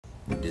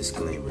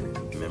Disclaimer.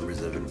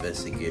 Members of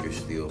Investigators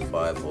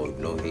 305 hold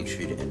no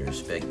hatred and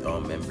respect all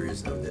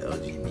members of the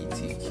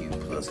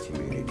LGBTQ plus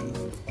community.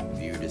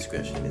 Viewer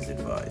discretion is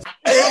advised.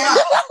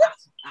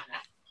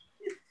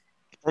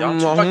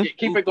 Fuck it,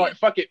 keep it going.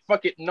 Fuck it.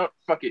 No,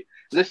 fuck it.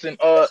 Listen,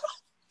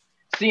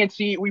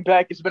 CNT, we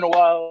back. It's been a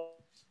while.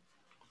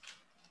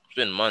 It's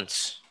been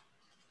months.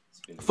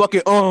 Fuck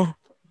it,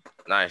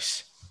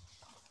 Nice.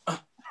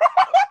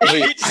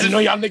 Wait, I know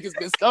y'all niggas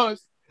been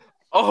stars.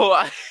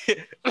 Oh,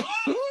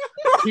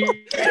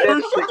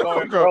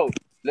 Bro,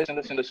 listen.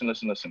 The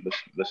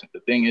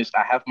thing is,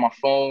 I have my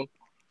phone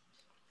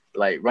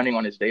like running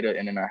on its data,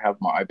 and then I have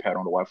my iPad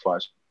on the Wi-Fi,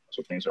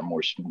 so things are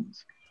more smooth.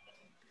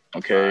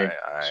 Okay,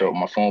 all right. So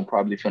my phone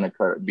probably finna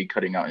be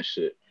cutting out and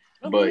shit.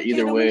 But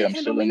either way, I'm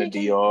still in the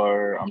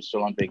DR. I'm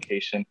still on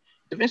vacation.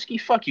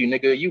 Davinsky, fuck you,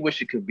 nigga. You wish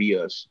it could be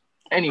us.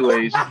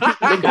 Anyways,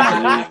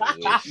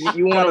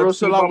 you want to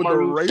roast me about my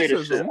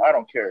racism? I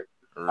don't care.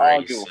 I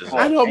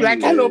know black.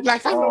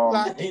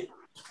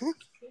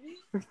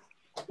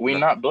 We're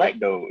not black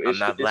though. I'm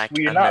not black.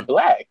 We're not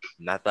black.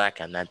 Not black.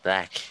 I'm not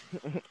black.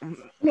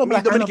 No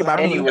black.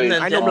 Anyway,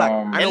 I know black.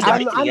 I'm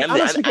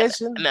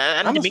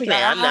Dominican.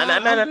 I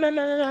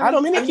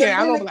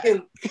know black.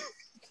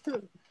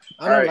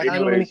 All right.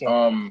 Anyways,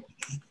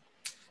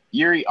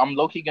 Yuri, I'm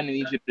low-key gonna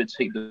need you to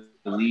take the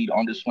lead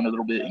on this one a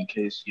little bit in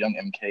case young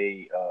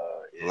MK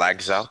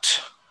lags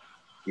out.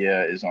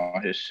 Yeah, is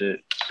on his shit.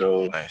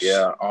 So nice.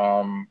 Yeah,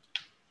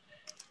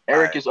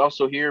 Eric is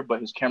also here, but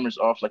his camera's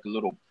off like a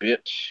little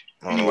bitch.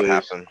 I don't know what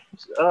happened.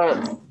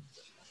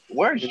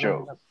 Where's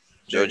Joe?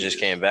 Joe just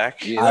came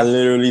back. Yeah. I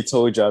literally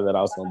told y'all that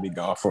I was gonna be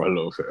gone for a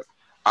little bit.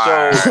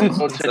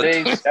 So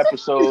today's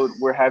episode,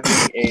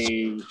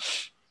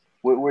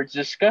 we're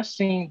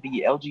discussing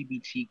the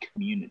LGBT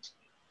community.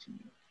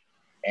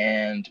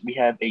 And we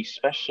have a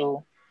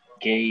special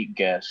gay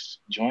guest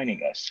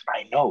joining us.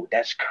 I know,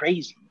 that's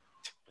crazy.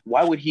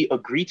 Why would he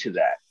agree to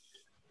that?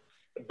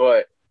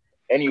 But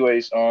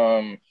anyways,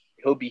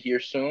 he'll be here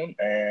soon.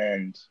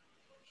 And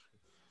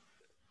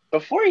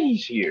before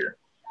he's here...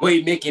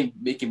 Wait, Micken,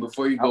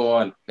 before you go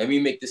on, let me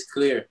make this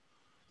clear.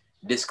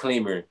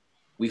 Disclaimer,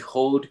 we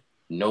hold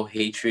no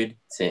hatred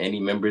to any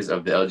members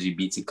of the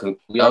LGBT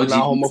community. We are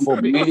not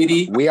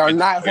homophobic. We are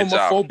not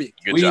homophobic.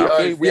 We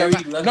are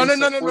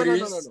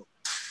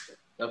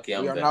No.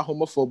 Okay, we are not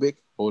homophobic.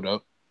 Hold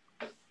up.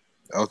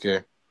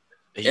 Okay.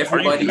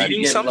 Everybody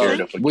eating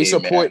something? We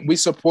support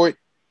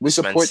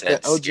the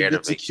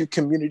LGBTQ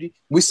community.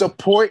 We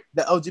support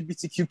the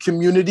LGBTQ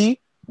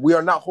community. We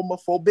are not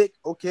homophobic,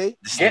 okay?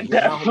 Get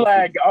that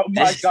flag out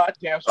my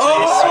goddamn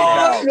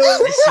screen.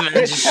 This man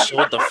just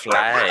showed the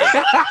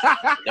flag.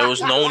 There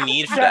was no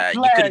need for that.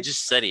 You could have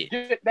just said it.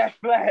 Get that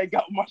flag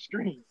out my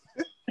screen.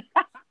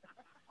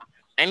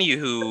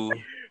 Anywho.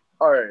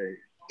 All right.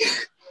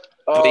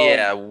 But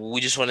yeah, we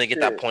just want to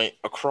get that point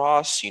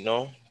across, you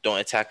know? Don't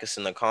attack us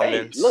in the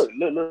comments. Hey, look.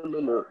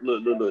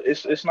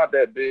 It's not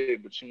that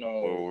big, but you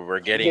know, we're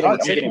getting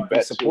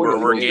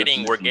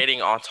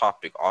off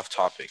topic. All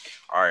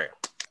right.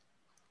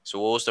 So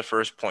what was the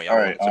first point y'all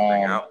wanted to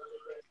bring out?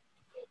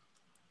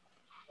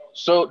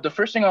 So the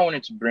first thing I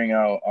wanted to bring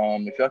out,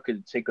 if y'all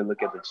could take a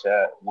look at the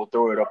chat, we'll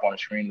throw it up on the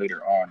screen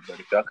later on. But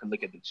if y'all could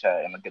look at the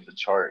chat and look at the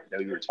chart that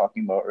we were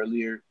talking about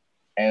earlier,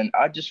 and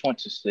I just want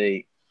to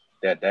say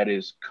that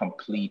is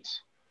complete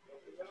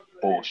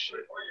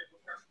bullshit.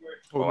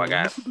 Oh, I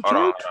got it. Hold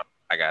on.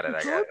 I got it.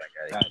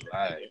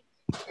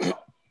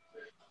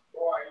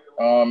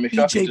 If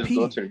y'all could just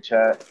go to the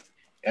chat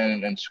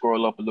and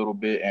scroll up a little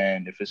bit,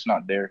 and if it's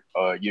not there,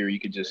 Yuri, you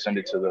could just send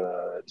it to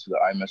the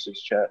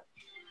iMessage chat.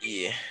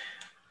 Yeah.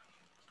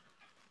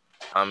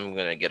 I'm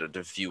gonna get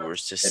the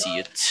viewers to see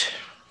it.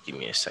 Give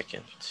me a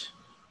second.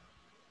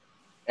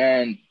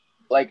 And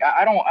like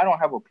I don't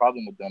have a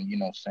problem with them, you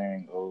know,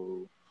 saying,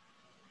 oh,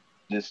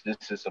 this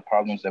is the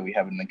problems that we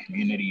have in the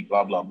community,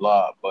 blah blah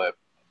blah. But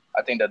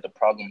I think that the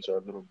problems are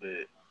a little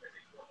bit,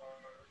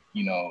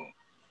 you know,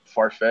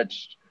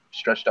 far-fetched,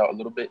 stretched out a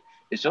little bit.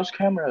 Is Joe's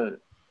camera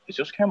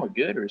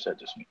good, or is that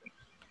just me?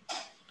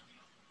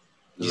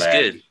 He's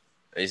good.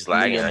 He's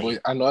lagging.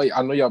 I know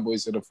y'all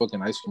boys at a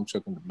fucking ice cream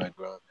truck in the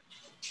background.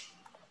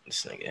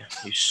 This nigga,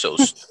 he's so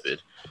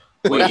stupid.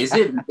 Wait, is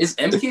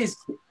MK's?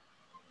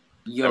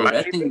 Yo,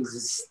 that thing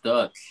is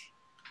stuck.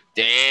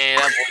 Damn,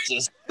 that boy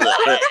just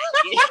stuck.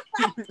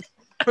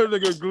 That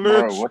nigga glitch.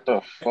 Bro, what the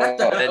fuck?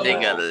 That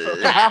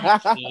nigga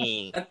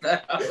lagging.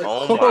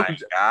 Oh my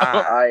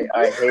god.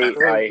 I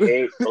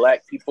hate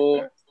black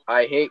people.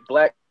 I hate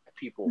black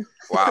people.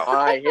 Wow.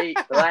 I hate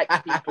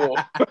black people.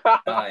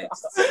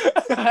 Nice.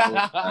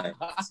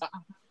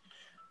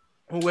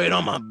 Wait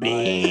on my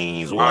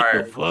beans. What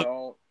the fuck?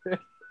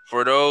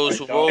 For those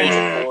who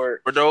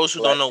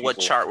don't know what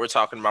chart we're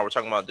talking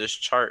about this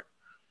chart.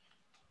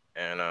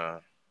 And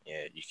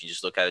yeah, you can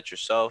just look at it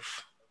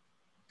yourself.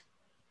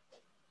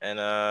 And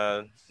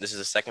this is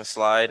the second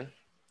slide.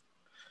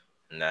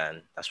 And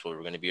then that's what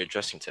we're going to be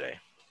addressing today.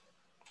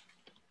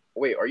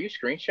 Wait, are you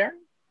screen sharing?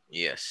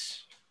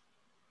 Yes.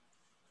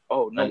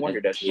 Oh, no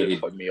wonder that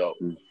shit fucked me up.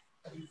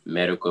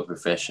 medical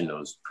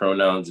professionals,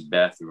 pronouns,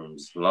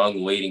 bathrooms,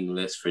 long waiting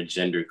lists for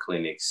gender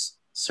clinics,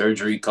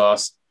 surgery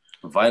costs,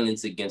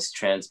 violence against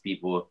trans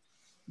people,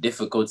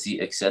 difficulty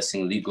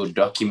accessing legal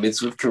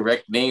documents with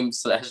correct name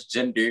 /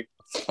 gender,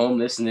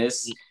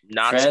 homelessness.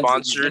 Not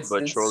sponsored,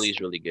 but Trolley's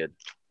really good.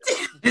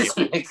 This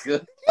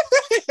nigga.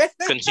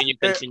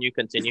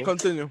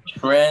 Continue.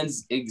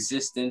 Trans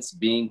existence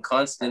being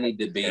constantly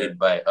debated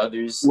by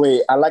others.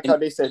 Wait, I like how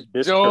they said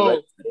this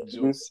correct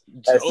names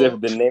as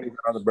if the name is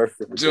on the birth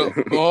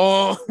certificate.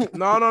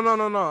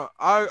 No.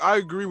 I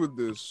agree with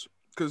this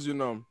because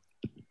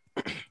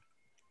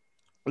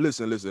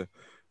listen.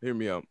 Hear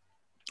me out.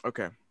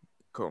 Okay.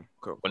 Cool.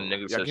 When the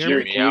nigga says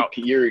hear me out,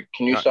 can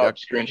you stop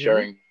screen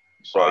sharing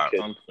so I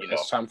can,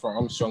 It's time for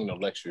Armstrong to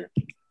lecture.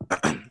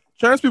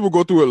 Trans people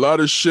go through a lot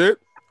of shit,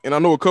 and I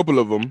know a couple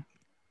of them,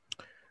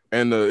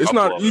 and it's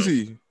not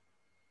easy,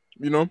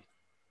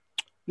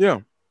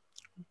 Yeah.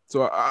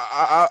 So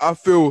I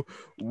feel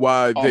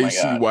why they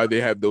see why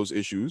they have those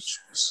issues.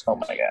 Oh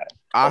my god.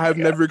 I have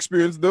never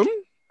experienced them,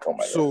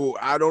 so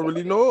I don't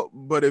really know.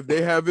 But if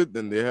they have it,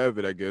 then they have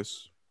it, I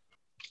guess.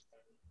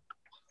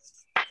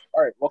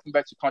 All right, welcome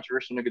back to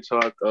Controversial Nigga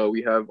Talk.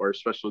 We have our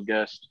special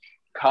guest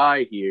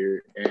Kai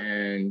here,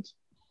 and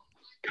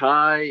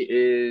Kai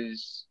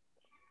is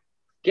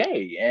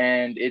gay,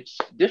 and it's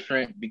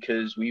different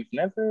because we've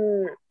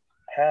never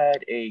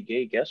had a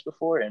gay guest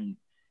before, and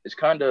it's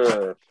kind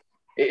of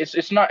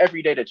it's not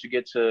every day that you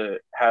get to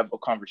have a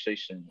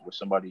conversation with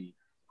somebody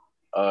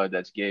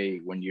that's gay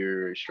when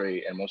you're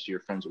straight, and most of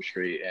your friends are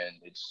straight, and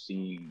it's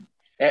seen,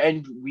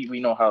 and we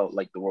know how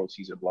like the world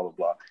sees it, blah blah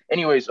blah.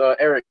 Anyways,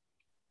 Eric.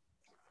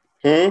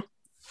 Go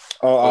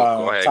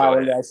ahead. Ty,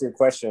 let me ask you a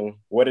question.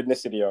 What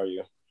ethnicity are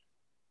you?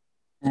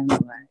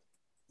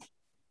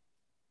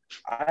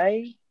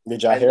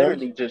 Did y'all hear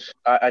it?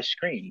 I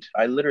screamed.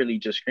 I literally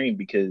just screamed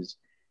because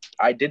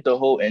I did the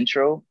whole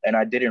intro and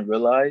I didn't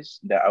realize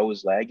that I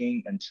was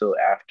lagging until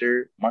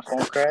after my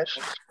phone crashed.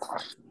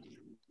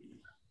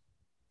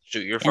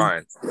 Shoot, you're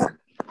fine.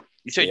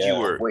 You said you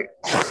were. Wait.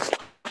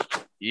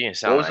 You didn't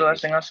sound. What was the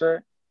last thing I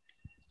said?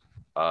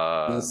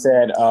 You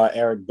said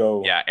Eric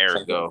go. Yeah,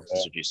 Eric go.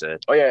 That's what you said.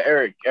 Oh yeah,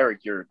 Eric,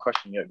 your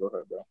question. Yeah, go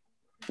ahead, bro.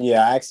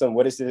 Yeah, I asked him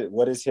what is his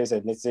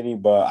ethnicity,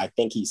 but I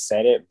think he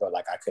said it, but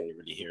like I couldn't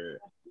really hear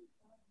it.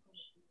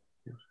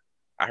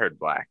 I heard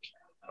black.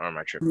 Or am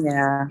I tripping?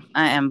 Yeah,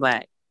 I am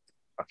black.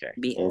 Okay.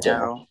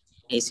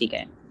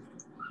 BLACK.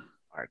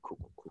 All right,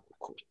 cool.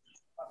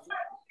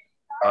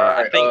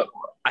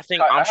 I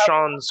think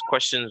Armstrong's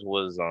questions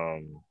was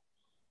okay.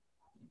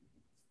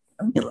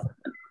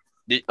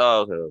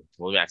 Well,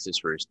 let me ask this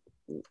first.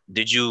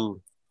 Did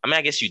you? I mean,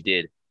 I guess you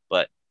did,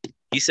 but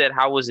he said,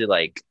 "How was it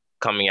like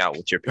coming out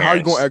with your parents?" How are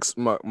you gonna ask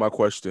my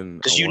question?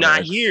 Because you're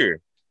not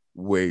here.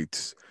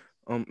 Wait.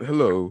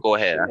 Hello. Go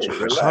ahead.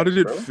 How did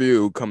it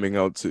feel coming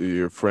out to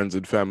your friends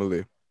and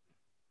family?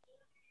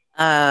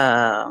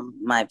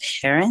 My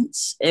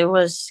parents. It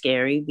was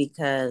scary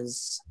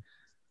because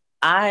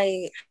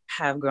I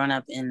have grown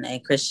up in a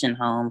Christian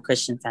home,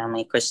 Christian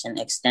family, Christian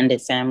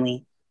extended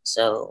family.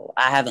 So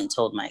I haven't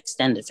told my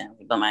extended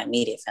family, but my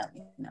immediate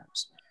family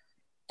knows.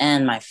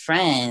 And my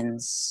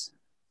friends,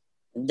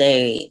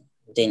 they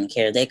didn't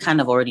care. They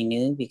kind of already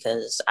knew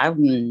because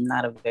I'm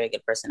not a very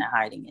good person at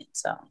hiding it.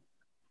 So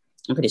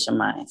I'm pretty sure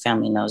my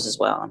family knows as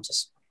well. I'm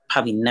just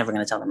probably never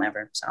going to tell them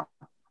ever. So.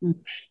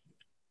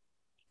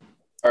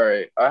 All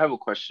right. I have a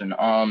question.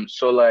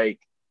 So like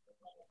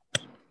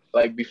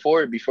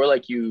before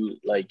like you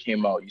like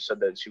came out, you said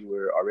that you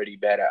were already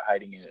bad at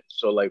hiding it.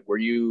 So like,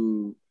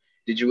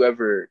 did you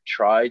ever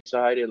try to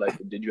hide it? Like,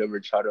 did you ever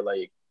try to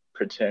like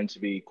pretend to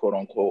be quote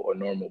unquote a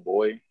normal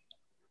boy?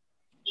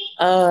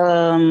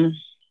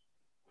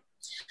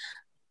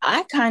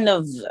 I kind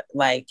of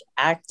like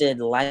acted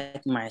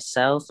like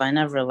myself. I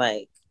never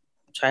like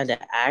tried to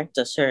act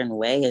a certain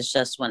way. It's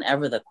just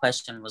whenever the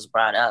question was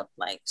brought up,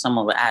 like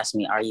someone would ask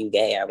me, "Are you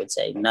gay?" I would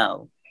say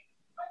no.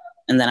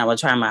 And then I would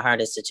try my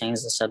hardest to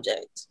change the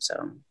subject.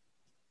 So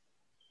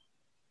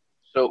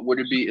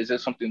is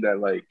it something that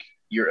like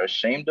you're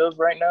ashamed of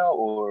right now,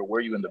 or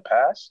were you in the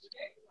past?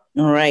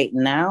 Right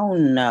now,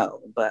 no.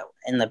 But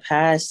in the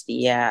past,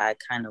 yeah, I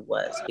kind of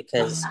was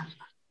because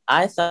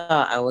I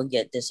thought I would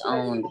get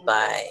disowned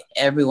by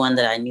everyone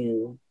that I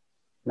knew,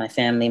 my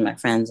family, my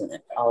friends, and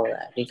all of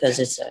that.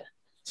 Because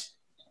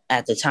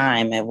at the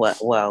time,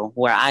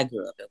 where I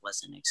grew up, it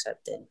wasn't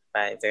accepted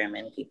by very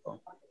many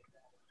people.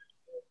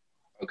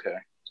 Okay.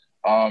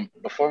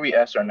 Before we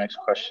ask our next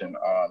question,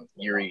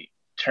 Yuri,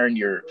 turn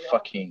your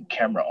fucking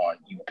camera on,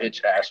 you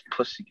bitch ass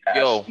pussy ass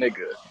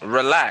nigga.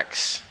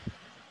 Relax.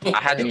 I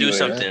had to do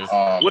something.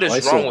 What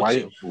is wrong with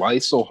you? Why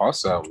you so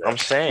hostile, man? I'm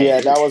saying. Yeah,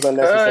 that was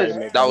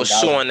unnecessary. That was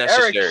so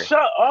unnecessary. Eric,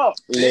 shut up.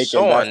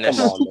 So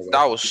unnecessary.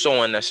 That was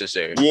so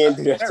unnecessary. You ain't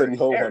do that to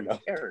no one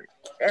else.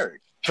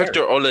 Eric.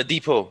 Victor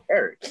Oladipo.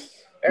 Eric.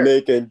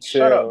 Naked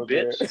chill. Shut up,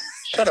 bitch.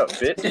 Shut up,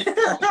 bitch.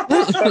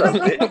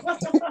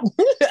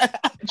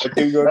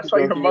 That's why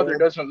your mother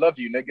doesn't love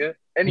you, nigga.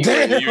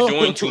 Anyway, you're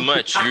doing too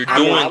much. You're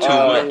doing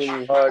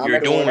too much. You're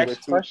doing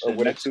next question.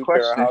 Next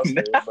question.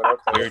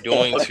 You're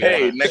doing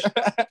too much. Next.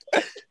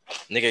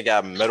 Nigga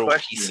got metal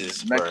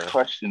pieces. Next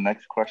question. I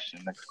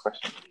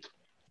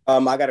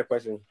got a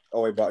question.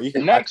 Oh wait, but you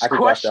can. Next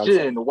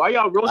question. Why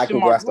y'all roasting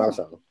my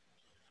room?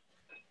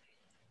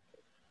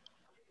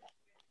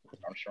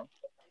 Armstrong.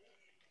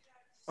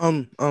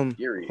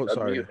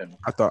 Sorry.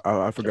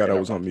 I forgot I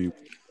was on mute.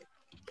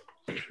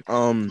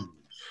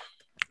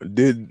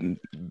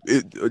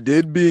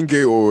 Did being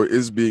gay or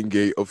is being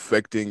gay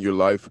affecting your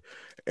life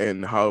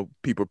and how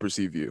people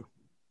perceive you?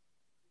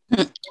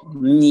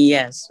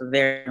 Yes,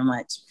 very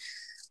much.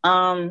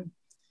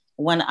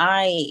 When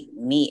I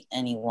meet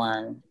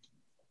anyone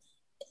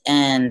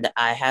and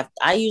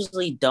I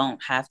usually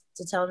don't have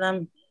to tell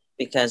them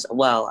because,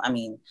 well, I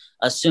mean,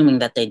 assuming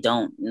that they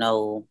don't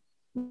know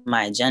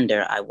my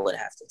gender, I would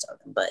have to tell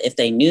them. But if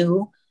they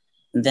knew,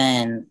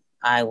 then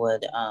I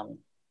would,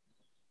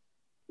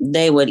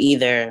 they would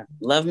either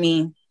love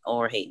me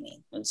or hate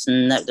me.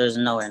 There's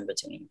nowhere in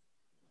between.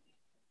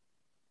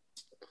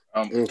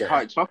 Okay.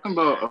 Hi, talking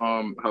about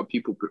how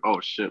people.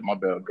 Oh shit, my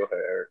bad. Go ahead,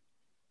 Eric.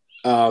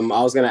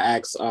 I was gonna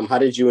ask, how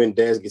did you and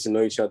Des get to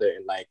know each other?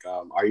 And like,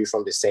 are you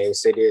from the same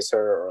city as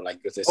her, or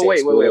like the same wait,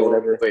 school or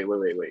whatever?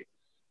 Wait.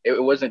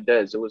 It wasn't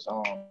Des. It was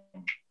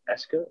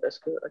Eska.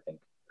 I think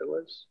it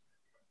was.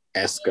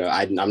 Eska.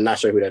 I'm not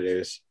sure who that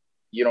is.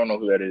 You don't know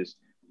who that is.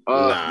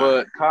 Nah.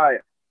 But Kai,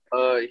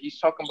 he's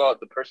talking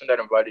about the person that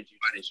invited you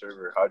to the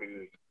server. How do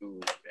you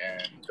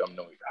and them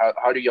know?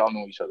 How do y'all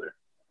know each other?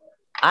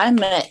 I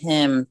met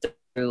him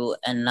through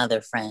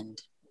another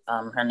friend.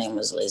 Her name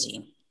was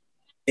Lizzie.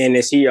 And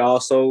is he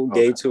also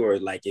gay too, or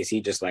like is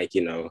he just like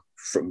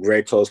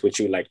very close with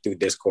you, like through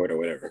Discord or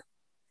whatever?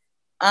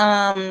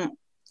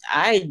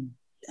 I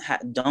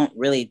don't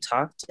really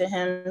talk to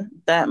him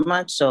that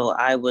much, so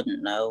I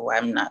wouldn't know.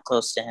 I'm not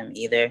close to him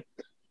either.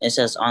 It's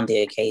just on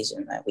the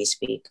occasion that we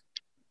speak.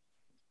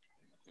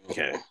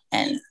 Okay.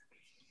 And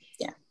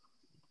yeah.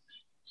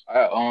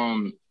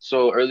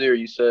 So earlier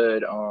you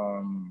said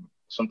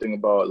something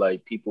about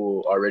like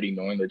people already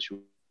knowing that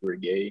you were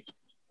gay,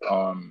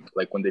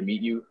 like when they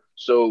meet you.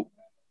 So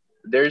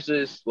there's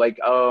this like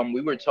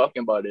we were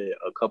talking about it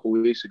a couple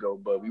weeks ago,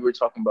 but we were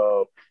talking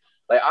about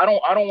like I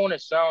don't want to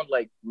sound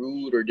like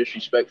rude or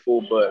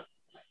disrespectful, but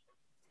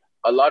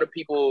a lot of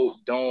people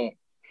don't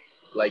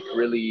like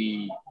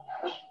really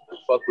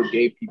fuck with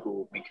gay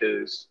people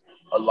because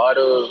a lot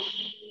of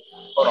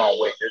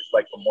there's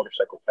like a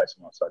motorcycle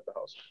passing outside the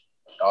house.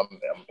 I'm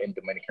in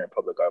Dominican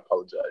Republic. I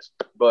apologize,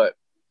 but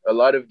a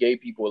lot of gay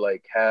people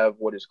like have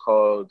what is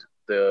called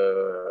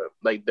the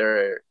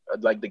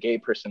gay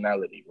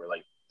personality, where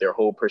like their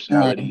whole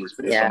personality is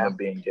based on them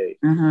being gay.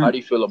 Mm-hmm. How do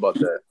you feel about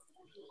that?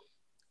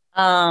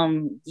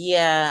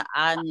 Yeah,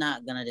 I'm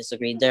not gonna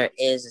disagree. There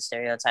is a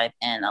stereotype,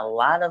 and a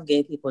lot of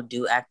gay people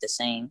do act the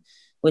same,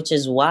 which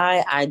is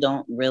why I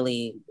don't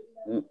really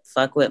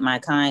fuck with my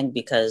kind,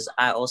 because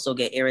I also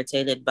get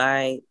irritated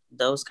by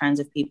those kinds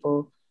of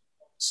people.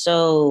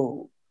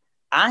 So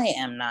I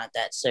am not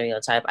that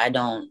stereotype. I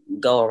don't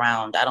go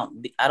around. I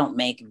don't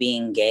make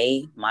being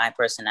gay my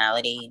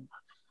personality.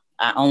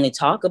 I only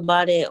talk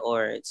about it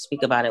or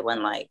speak about it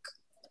when like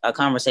a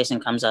conversation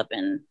comes up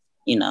and,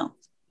 I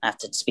have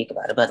to speak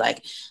about it. But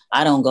like,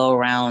 I don't go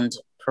around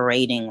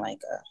parading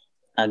like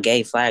a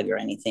gay flag or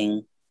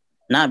anything.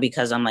 Not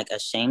because I'm like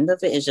ashamed of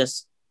it. It's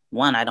just,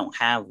 one, I don't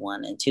have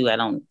one. And two, I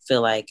don't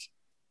feel like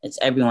it's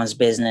everyone's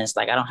business.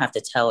 Like I don't have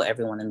to tell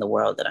everyone in the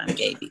world that I'm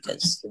gay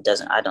because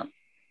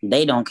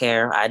they don't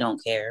care. I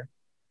don't care.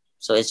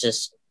 So I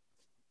just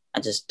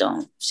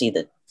don't see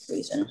the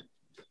reason.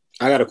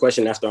 I got a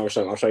question after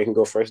Armstrong. I'm sure you can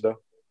go first though.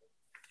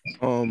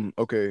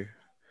 Okay.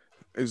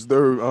 Is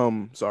there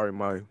sorry,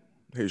 my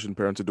Haitian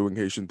parents are doing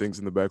Haitian things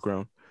in the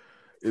background.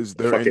 Is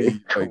there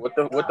any like what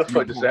the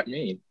fuck does that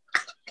mean?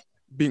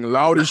 Being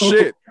loud as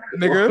shit,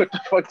 nigga. What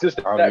the fuck does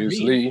that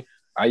mean?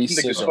 I used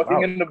to niggas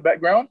fucking in the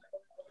background?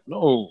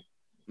 No.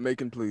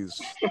 Macon, please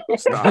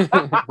stop.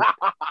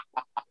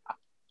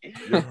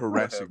 You're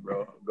harassing,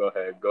 bro. Go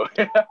ahead.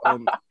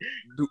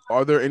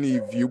 Are there any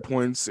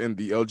viewpoints in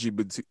the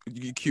LGBTQ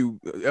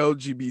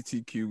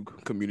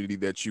community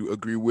that you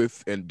agree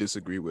with and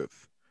disagree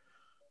with?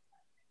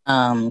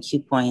 Key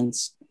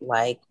points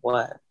like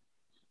what?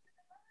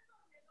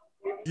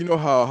 You know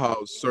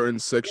how certain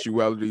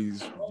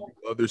sexualities,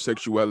 other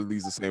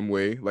sexualities the same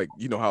way? Like,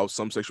 you know how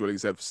some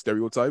sexualities have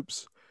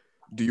stereotypes?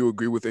 Do you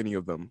agree with any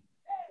of them?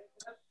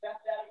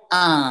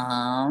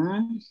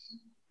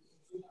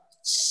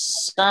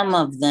 Some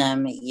of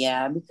them,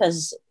 yeah,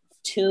 because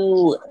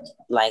to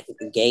like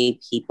gay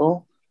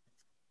people,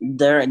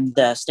 they're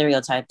the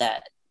stereotype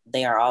that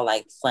they are all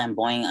like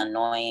flamboyant,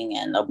 annoying,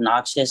 and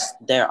obnoxious.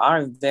 There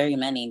are very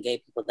many gay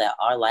people that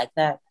are like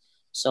that,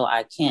 so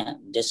I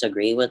can't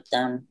disagree with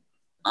them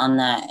on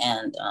that.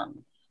 And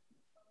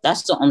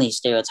that's the only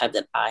stereotype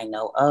that I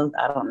know of.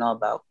 I don't know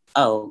about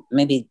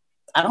maybe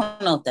I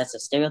don't know if that's a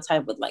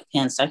stereotype with like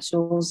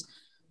pansexuals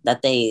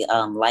that they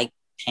like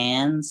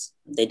pans.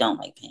 They don't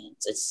like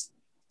pans.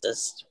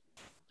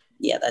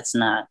 that's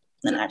not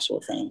an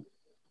actual thing.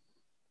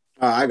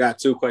 I got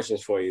 2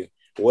 questions for you.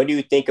 What do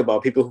you think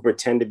about people who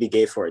pretend to be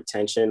gay for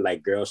attention,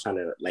 like girls trying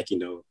to like,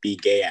 be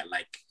gay at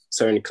like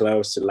certain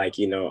clubs to like,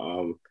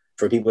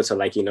 for people to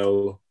like,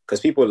 because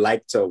people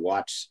like to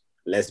watch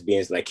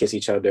lesbians like kiss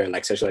each other and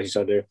like sexualize each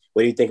other.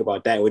 What do you think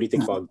about that? What do you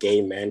think about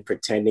gay men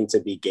pretending to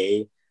be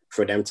gay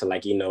for them to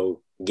like,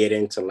 get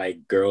into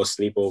like girls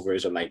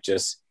sleepovers or like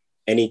just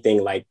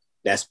anything like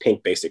that's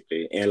pink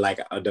basically? And like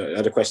the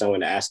other question I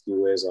want to ask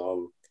you is,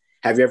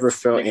 have you ever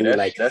felt any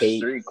like that's hate?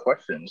 3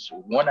 questions,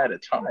 one at a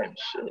time.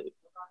 Shit.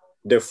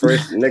 The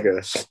first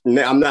nigga,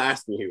 I'm not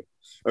asking you.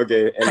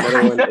 Okay,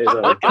 another one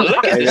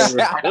is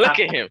look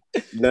at him.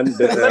 Another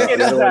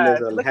one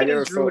is have you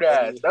ever felt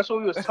any... That's what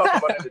we was talking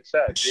about in the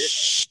chat.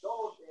 Shit.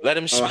 Let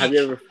him speak. Have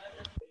you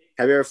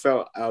ever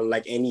felt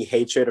like any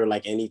hatred or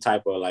like any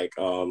type of like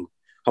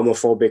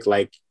homophobic,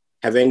 like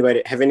have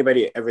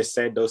anybody ever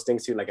said those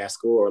things to you like at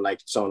school or like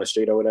just on the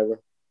street or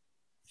whatever?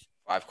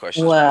 5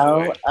 questions.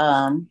 Well,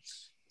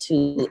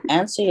 to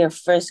answer your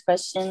first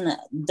question,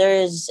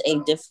 there's a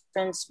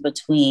difference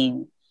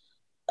between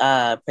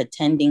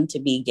pretending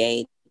to be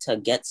gay to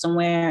get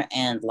somewhere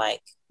and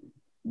like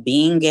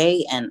being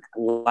gay and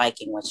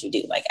liking what you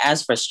do. Like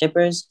as for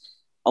strippers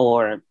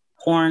or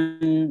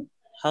porn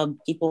hub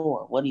people,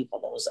 or what do you call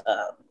those?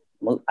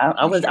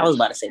 I was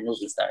about to say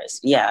movie stars.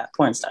 Yeah,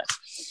 porn stars.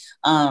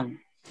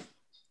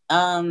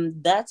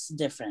 That's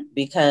different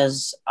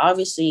because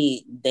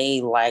obviously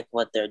they like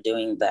what they're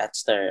doing.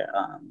 That's their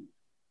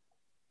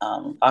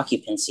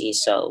occupancy.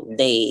 So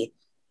I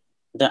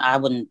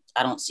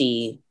don't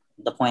see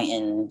the point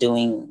in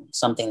doing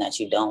something that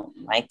you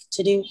don't like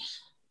to do.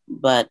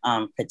 But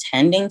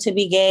pretending to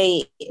be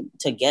gay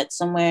to get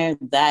somewhere,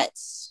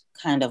 that's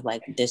kind of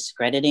like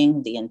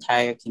discrediting the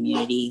entire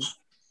community.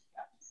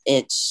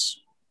 It's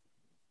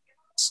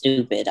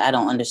stupid. I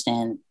don't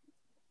understand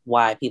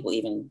why people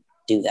even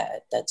do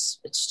that. It's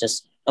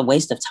just a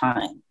waste of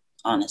time,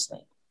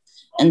 honestly.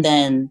 And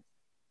then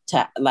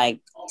to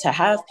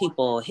have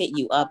people hit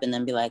you up and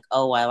then be like,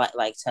 oh, I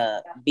like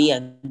to be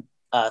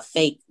a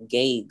fake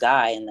gay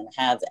guy, and then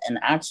have an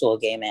actual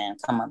gay man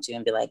come up to you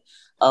and be like,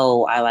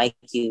 oh, I like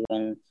you,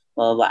 and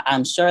blah, blah, blah.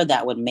 I'm sure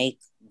that would make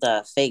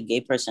the fake gay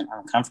person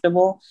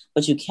uncomfortable,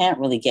 but you can't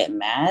really get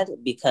mad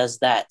because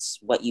that's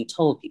what you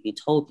told people. You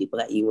told people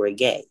that you were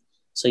gay.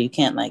 So you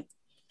can't like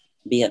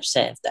be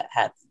upset if that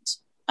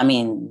happens. I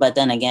mean, but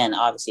then again,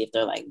 obviously if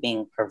they're like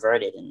being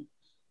perverted and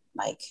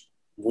like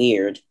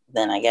weird,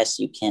 then I guess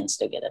you can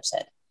still get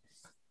upset.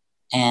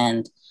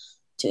 And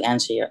to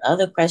answer your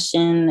other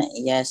question,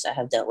 yes, I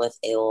have dealt with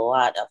a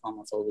lot of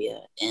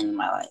homophobia in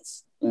my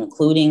life,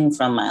 including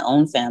from my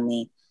own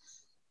family.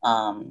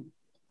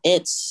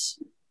 It's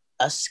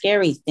a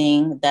scary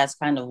thing. That's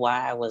kind of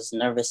why I was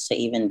nervous to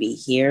even be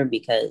here,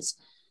 because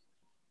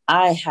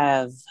I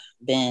have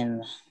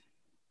been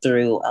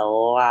through a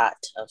lot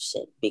of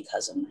shit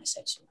because of my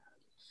sexuality.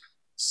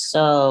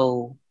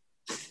 So,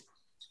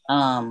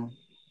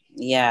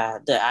 yeah,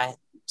 to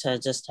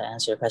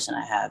answer your question,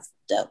 I have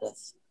dealt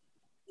with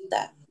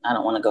that. I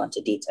don't want to go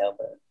into detail,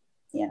 but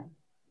yeah.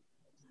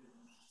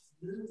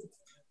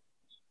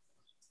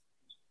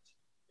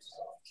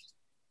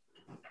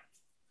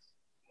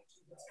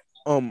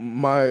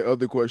 My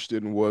other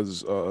question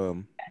was,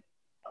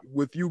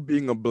 with you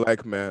being a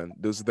black man,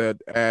 does that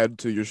add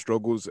to your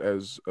struggles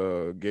as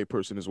a gay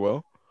person as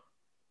well?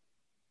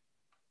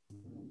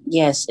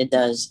 Yes, it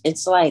does.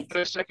 It's like,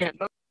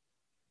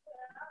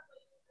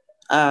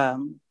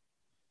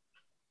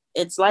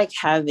 it's like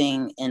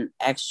having an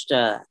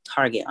extra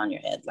target on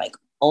your head. Like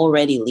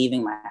already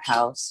leaving my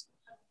house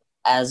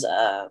as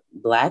a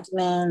black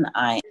man,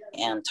 I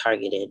am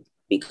targeted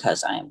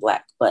because I am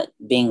black. But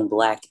being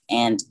black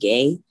and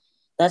gay,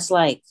 that's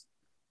like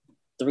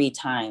 3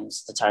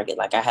 times the target.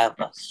 Like I have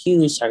a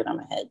huge target on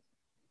my head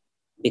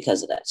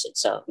because of that shit.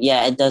 So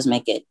yeah, it does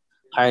make it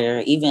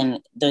harder.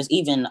 There's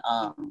even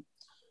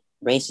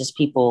racist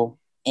people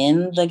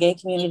in the gay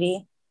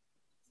community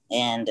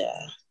and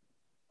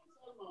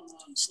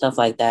stuff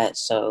like that.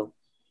 So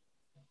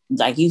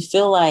like you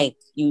feel like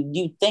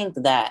you think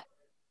that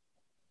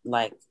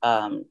like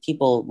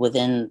people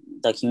within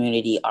the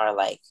community are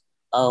like,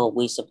 oh,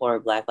 we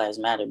support Black Lives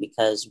Matter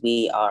because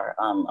we are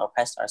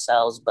oppressed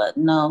ourselves. But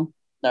no,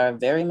 there are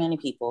very many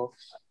people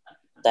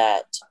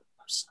that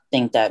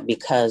think that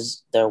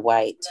because they're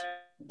white,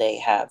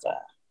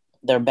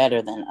 they're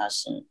better than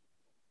us and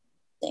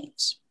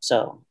things.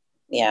 So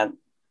yeah,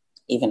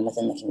 even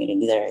within the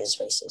community, there is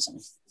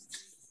racism.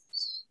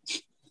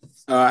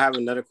 I have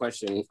another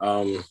question.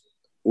 Have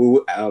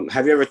you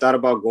ever thought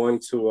about going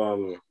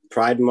to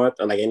Pride Month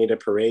or like any of the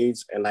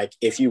parades? And like,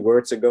 if you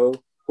were to go,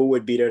 who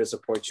would be there to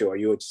support you, or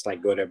you would just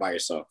like go there by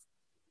yourself?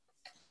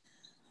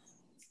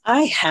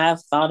 I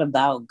have thought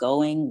about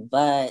going,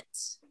 but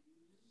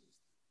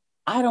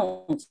I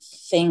don't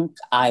think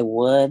I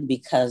would,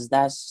 because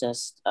that's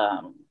just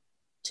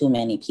too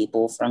many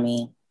people for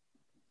me.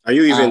 Are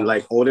you even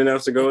like old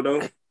enough to go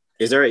though?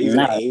 Is there even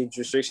an age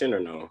restriction or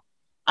no?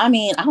 I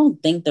mean, I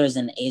don't think there's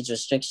an age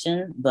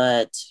restriction,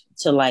 but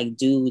to like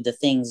do the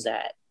things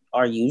that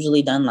are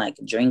usually done, like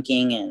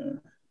drinking and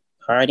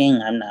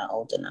partying. I'm not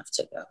old enough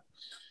to go.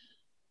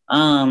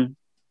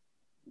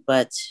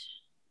 But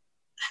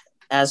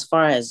as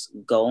far as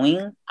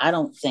going, I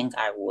don't think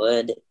I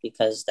would,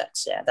 because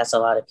that's a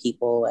lot of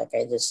people, like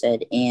I just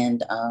said.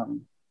 And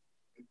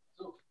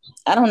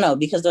I don't know,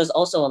 because there's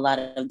also a lot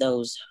of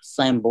those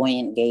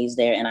flamboyant gays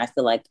there, and I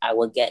feel like I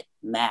would get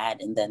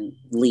mad and then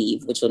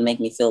leave, which would make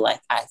me feel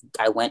like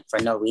I went for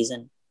no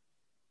reason.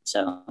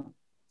 So,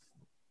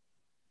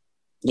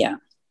 yeah.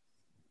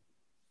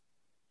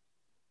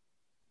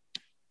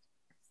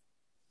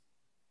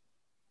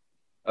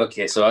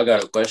 Okay, so I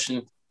got a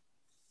question.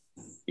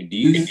 Do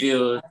you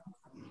feel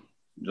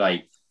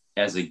like,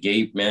 as a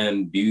gay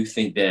man, do you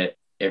think that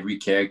every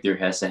character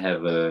has to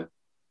have a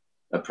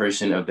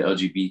person of the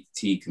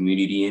LGBT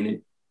community in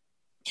it?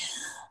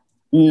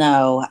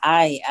 No,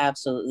 I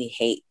absolutely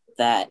hate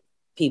that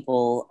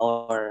people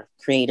or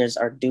creators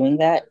are doing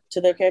that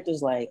to their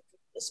characters, like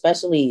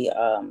especially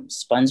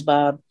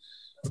SpongeBob.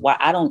 Why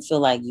I don't feel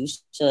like you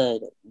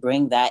should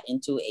bring that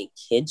into a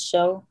kids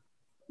show,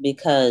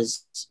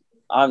 because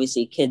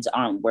obviously kids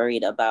aren't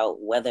worried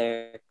about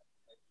whether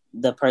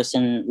the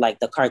person,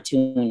 like the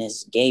cartoon,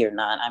 is gay or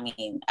not. I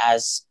mean,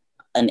 as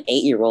an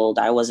 8-year-old,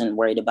 I wasn't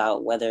worried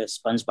about whether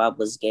SpongeBob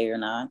was gay or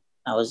not.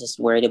 I was just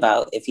worried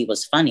about if he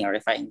was funny or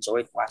if I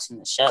enjoyed watching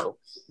the show.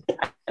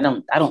 I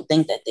don't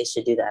think that they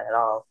should do that at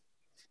all,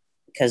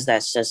 because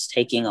that's just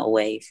taking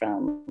away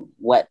from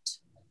what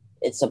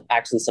it's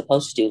actually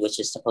supposed to do, which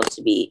is supposed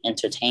to be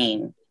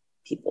entertain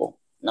people.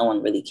 No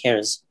one really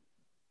cares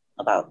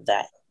about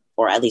that,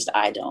 or at least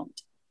I don't.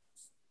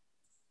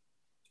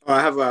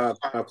 I have a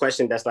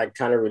question that's like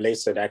kind of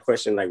relates to that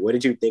question. Like, what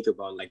did you think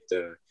about like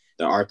the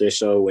Arthur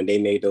show when they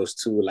made those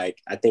two, like,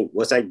 I think,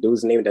 what's that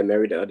dude's name that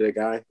married the other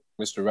guy?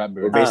 Mr.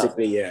 Ratbird. Or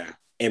basically, yeah.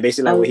 And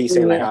basically, like, what he's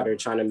saying, like, how they're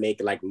trying to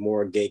make, like,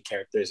 more gay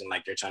characters, and,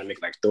 like, they're trying to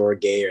make, like, Thor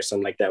gay or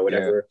something like that,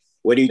 whatever. Yeah.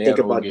 What do you think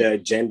about the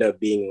agenda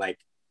being, like,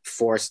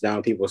 forced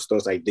down people's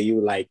throats? Like, do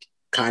you, like,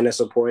 kind of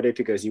support it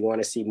because you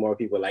want to see more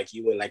people like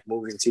you in, like,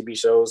 movies and TV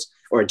shows?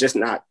 Or just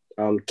not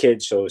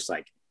kid shows,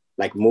 like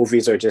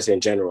movies, or just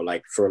in general,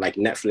 like, for, like,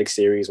 Netflix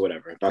series,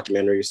 whatever,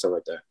 documentaries, stuff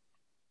like that?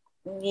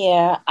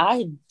 Yeah,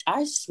 I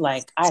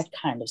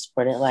kind of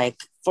support it. Like,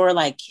 for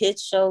like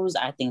kids shows,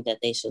 I think that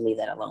they should leave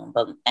that alone.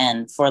 But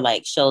and for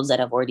like shows that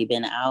have already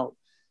been out,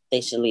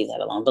 they should leave that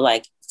alone. But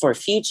like for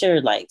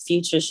future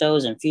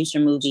shows and future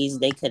movies,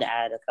 they could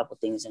add a couple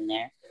things in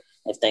there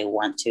if they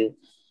want to.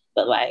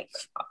 But like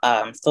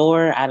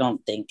Thor, I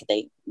don't think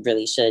they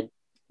really should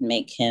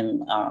make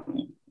him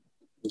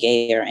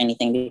gay or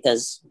anything,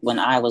 because when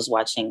I was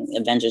watching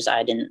Avengers,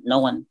 I don't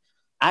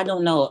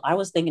know. I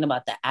was thinking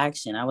about the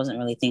action. I wasn't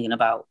really thinking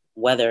about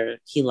whether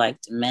he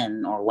liked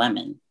men or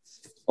women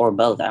or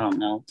both. I don't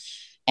know.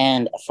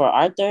 And for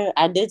Arthur,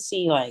 I did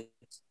see like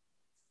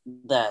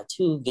the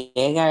two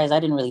gay guys. I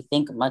didn't really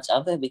think much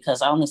of it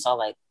because I only saw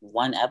like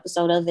one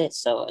episode of it.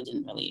 So it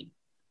didn't really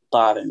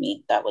bother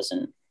me. That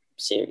wasn't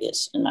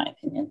serious in my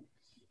opinion.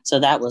 So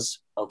that was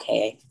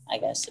okay, I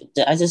guess.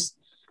 I just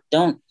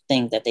don't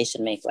think that they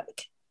should make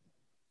like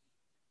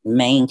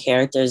main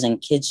characters in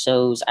kids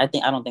shows. I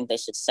don't think they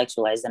should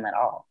sexualize them at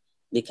all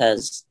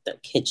because they're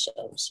kid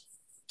shows.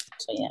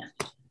 So yeah,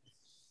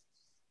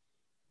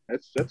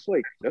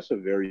 that's a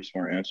very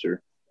smart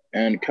answer.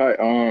 And Kai,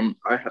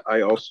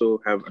 I also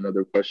have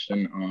another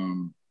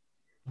question.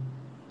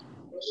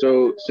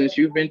 So since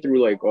you've been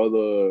through like all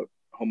the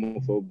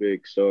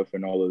homophobic stuff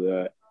and all of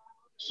that,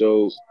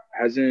 so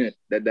hasn't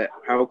that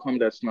how come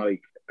that's not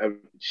like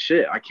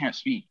shit? I can't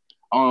speak.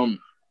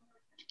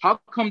 How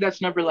come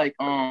that's never like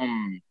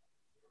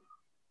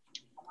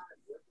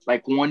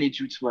wanted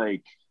you to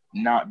like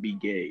not be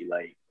gay?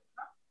 Like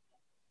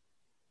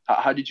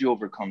how did you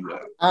overcome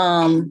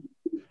that?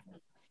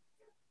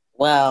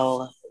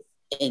 Well,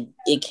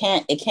 it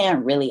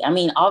can't really, I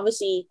mean,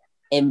 obviously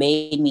it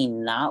made me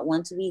not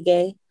want to be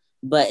gay,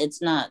 but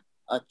it's not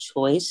a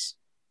choice.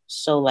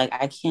 So like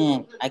I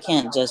can't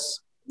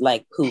just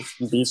like poof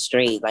be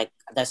straight. Like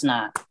that's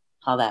not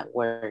how that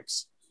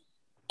works.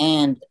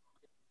 And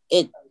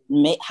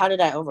how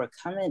did I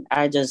overcome it?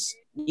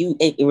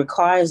 It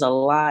requires a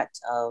lot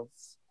of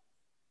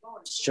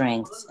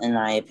strength, in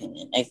my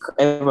opinion. It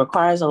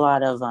requires a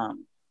lot of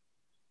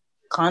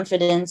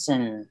confidence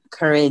and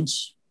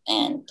courage,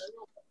 and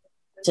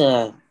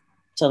to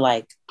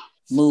like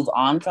move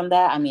on from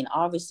that. I mean,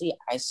 obviously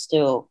I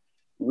still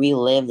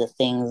relive the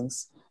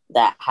things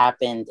that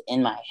happened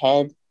in my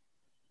head,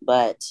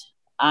 but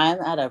I'm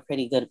at a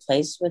pretty good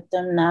place with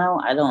them now.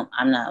 I don't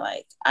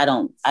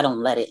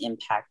let it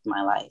impact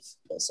my life,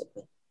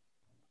 basically.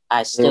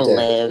 I still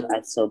live,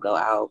 I still go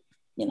out,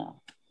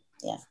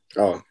 yeah.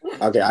 Oh,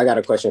 okay. I got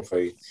a question for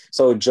you.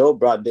 So Joe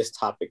brought this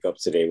topic up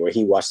today where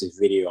he watched this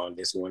video on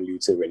this one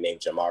YouTuber named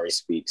Jamari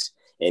Speaks.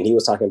 And he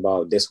was talking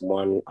about this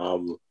one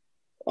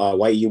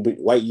white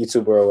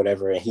YouTuber or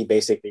whatever. And he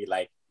basically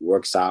like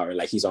works out, or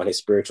like he's on his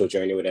spiritual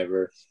journey or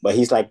whatever. But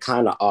he's like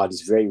kind of odd.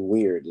 He's very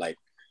weird. Like,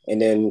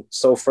 and then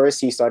so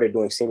first he started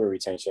doing semen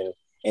retention.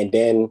 And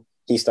then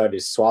he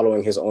started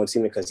swallowing his own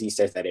semen because he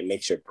says that it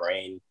makes your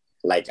brain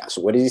like.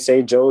 So what did he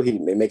say, Joe? It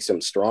makes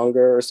him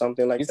stronger or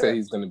something like that. He said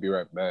he's gonna be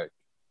right back.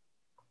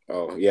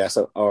 Oh yeah,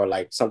 so or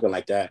like something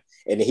like that.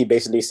 And then he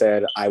basically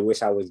said, "I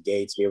wish I was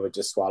gay to be able to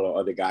just swallow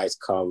other guys'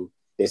 cum,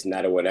 this and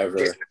that or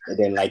whatever." And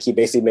then like he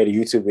basically made a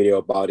YouTube video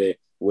about it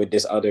with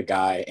this other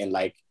guy, and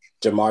like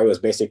Jamari was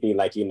basically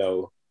like, you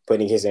know,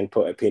 putting his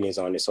input opinions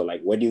on it. So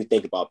like, what do you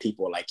think about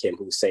people like him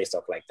who say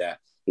stuff like that,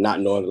 not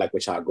knowing like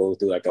what y'all go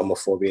through, like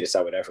homophobia, this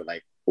or whatever?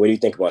 Like, what do you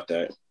think about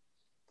that?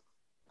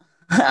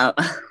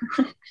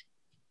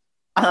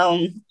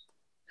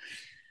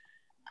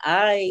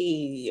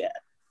 I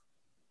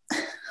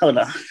hold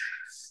on.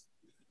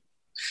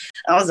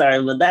 I'm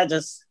sorry, but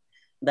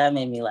that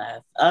made me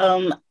laugh.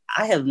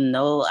 I have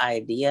no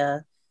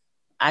idea.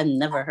 I've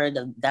never heard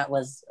of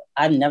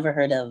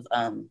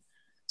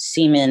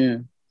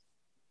semen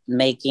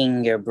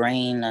making your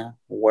brain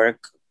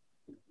work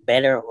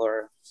better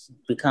or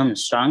become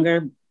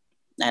stronger.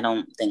 I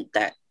don't think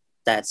that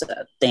that's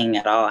a thing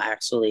at all,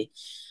 actually.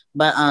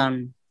 But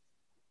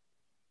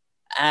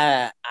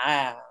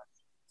I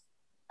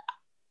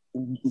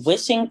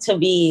wishing to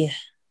be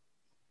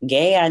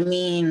gay, I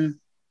mean,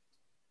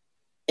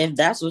 if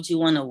that's what you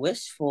want to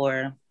wish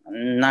for,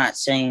 not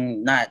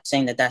saying that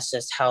that's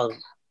just how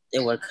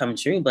it would come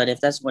true, but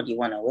if that's what you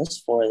want to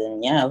wish for,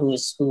 then yeah, who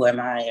am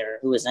I or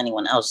who is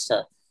anyone else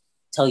to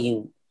tell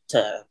you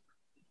to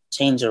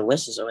change your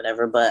wishes or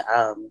whatever? But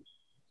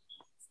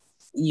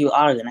you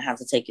are going to have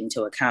to take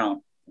into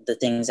account the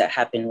things that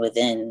happen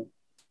within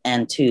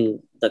and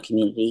to the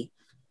community.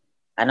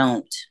 I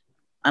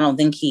don't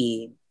think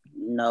he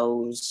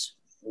knows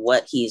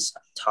what he's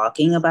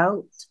talking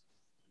about.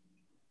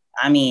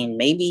 I mean,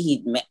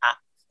 maybe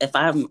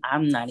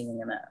I'm not even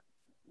gonna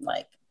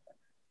like,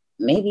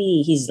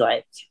 maybe he's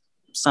like,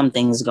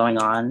 something's going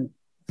on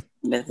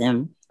with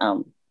him.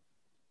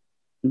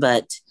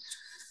 But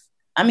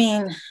I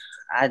mean,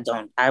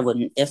 I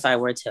wouldn't, if I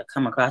were to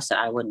come across it,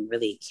 I wouldn't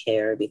really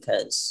care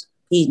because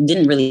he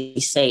didn't really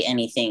say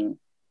anything.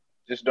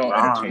 Just don't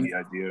entertain the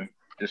idea.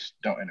 Just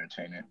don't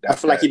entertain it. I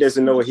feel like he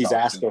doesn't know what he's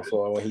asking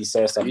for when he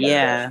says something.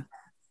 Yeah.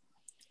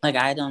 Like that.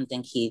 Like, I don't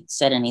think he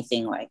said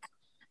anything like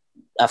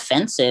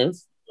offensive.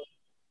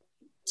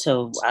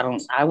 So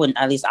I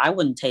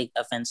wouldn't take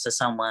offense to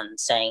someone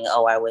saying,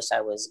 "Oh, I wish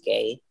I was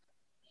gay."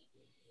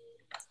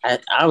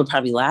 I would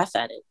probably laugh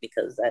at it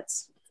because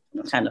that's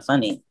kind of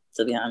funny,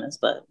 to be honest.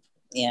 But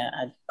yeah,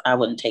 I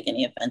wouldn't take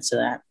any offense to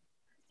that.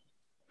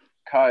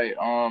 Kai,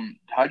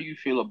 how do you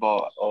feel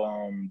about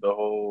the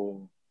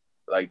whole,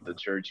 like, the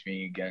church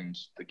being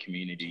against the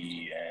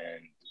community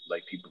and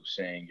like people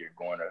saying you're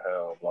going to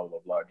hell, blah blah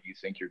blah? Do you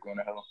think you're going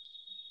to hell?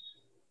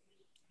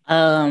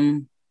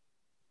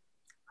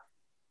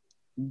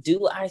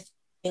 Do I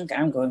think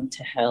I'm going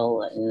to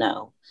hell?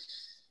 No,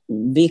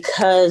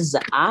 because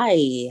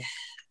I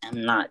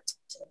am not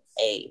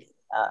a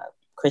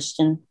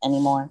Christian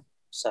anymore.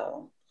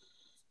 So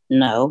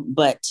no,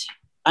 but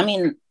I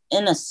mean,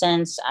 in a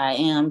sense, I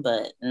am,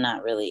 but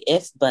not really.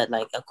 If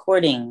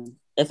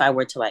I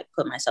were to like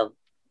put myself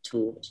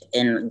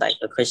in like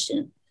a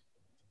Christian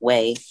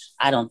way,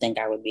 I don't think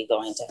I would be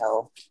going to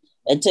hell.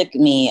 It took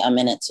me a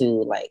minute to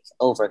like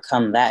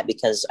overcome that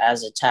because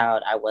as a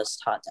child, I was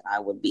taught that I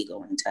would be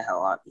going to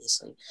hell,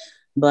 obviously.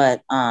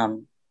 But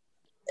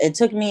it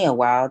took me a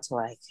while to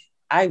like,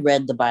 I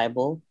read the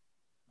Bible.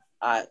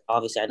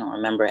 Obviously, I don't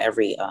remember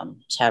every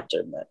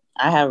chapter, but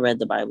I have read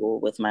the Bible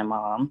with my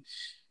mom.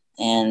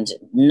 And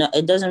no,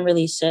 it doesn't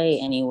really say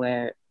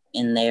anywhere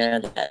in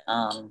there that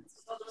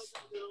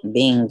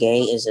being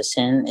gay is a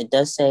sin. It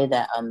does say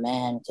that a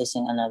man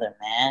kissing another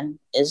man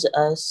is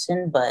a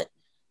sin, but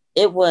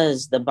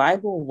the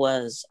Bible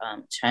was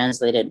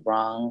translated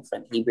wrong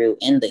from Hebrew.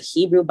 In the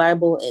Hebrew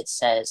Bible, it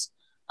says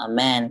a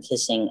man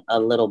kissing a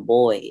little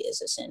boy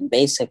is a sin,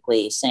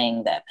 basically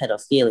saying that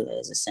pedophilia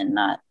is a sin,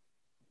 not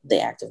the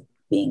act of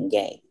being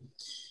gay.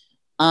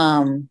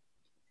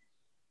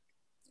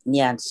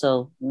 Yeah,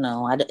 so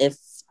no, if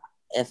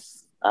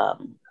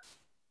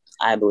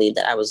I believe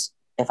that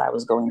if I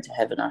was going to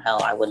heaven or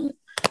hell, I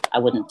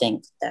wouldn't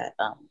think that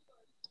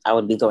I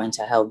would be going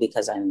to hell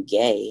because I'm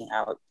gay.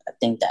 I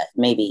think that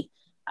maybe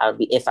I would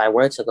be, if I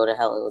were to go to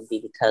hell, it would be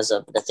because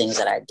of the things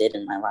that I did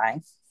in my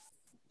life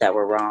that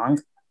were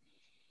wrong.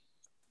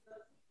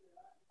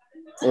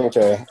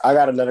 Okay, I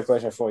got another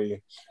question for you.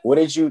 What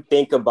did you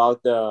think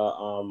about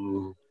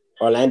the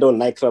Orlando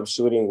nightclub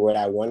shooting where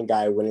that one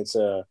guy went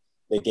into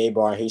the gay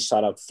bar and he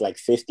shot up like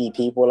 50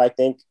 people, I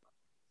think?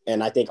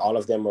 And I think all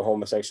of them were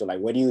homosexual. Like,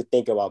 what do you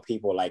think about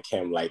people like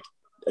him? Like,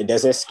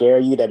 does it scare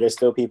you that there's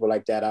still people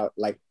like that out?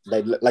 Like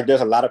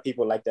there's a lot of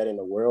people like that in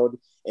the world.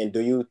 And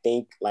do you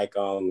think like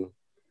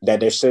that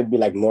there should be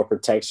like more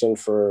protection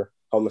for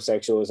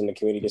homosexuals in the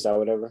communities or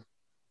whatever?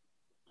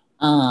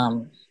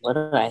 What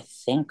do I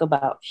think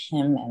about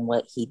him and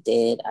what he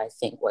did? I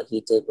think what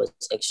he did was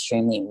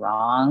extremely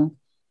wrong.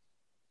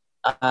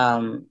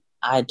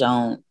 I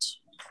don't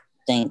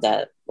think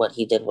that what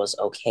he did was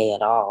okay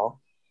at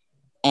all.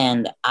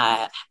 And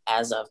am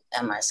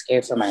I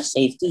scared for my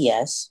safety?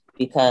 Yes,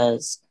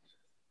 because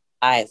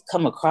I've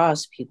come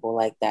across people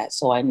like that.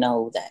 So I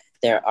know that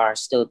there are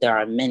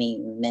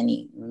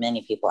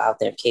many people out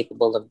there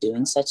capable of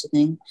doing such a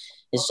thing.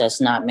 It's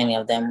just not many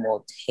of them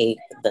will take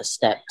the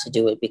step to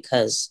do it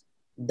because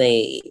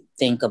they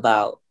think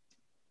about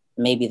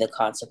maybe the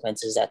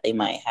consequences that they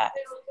might have.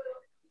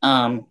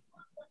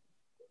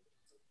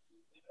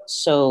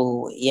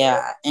 So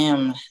yeah,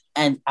 and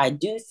I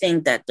do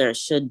think that there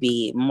should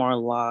be more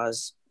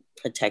laws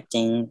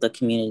protecting the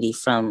community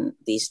from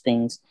these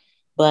things,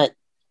 but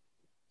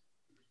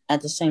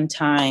at the same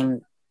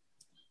time,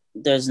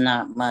 there's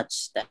not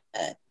much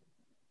that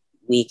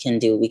we can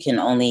do. We can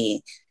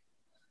only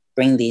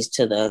bring these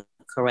to the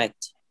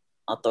correct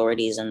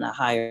authorities and the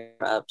higher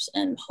ups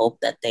and hope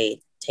that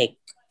they take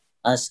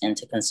us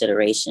into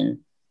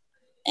consideration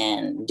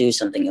and do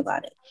something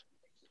about it.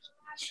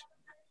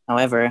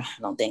 However,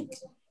 I don't think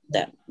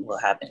that will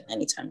happen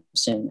anytime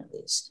soon, at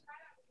least.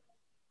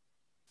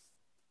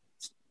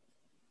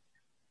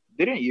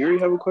 Didn't Yuri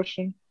have a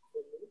question?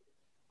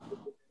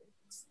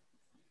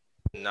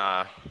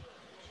 Nah.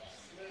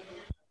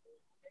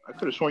 I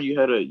could have sworn you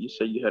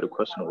said you had a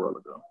question a while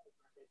ago.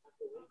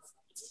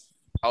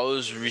 I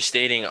was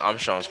restating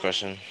Armstrong's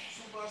question.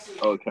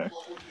 Okay.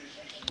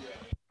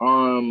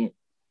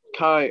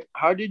 Kai,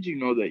 how did you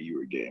know that you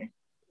were gay?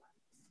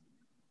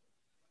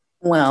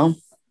 Well,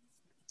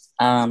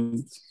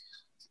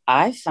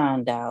 I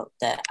found out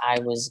that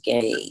I was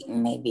gay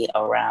maybe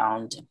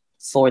around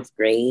 4th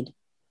grade.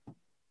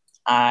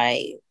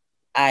 I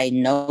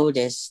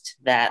noticed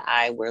that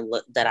I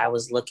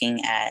was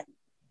looking at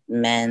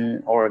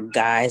men or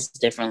guys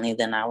differently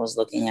than I was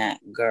looking at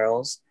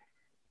girls,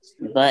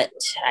 but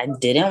I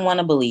didn't want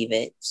to believe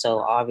it. So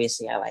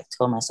obviously I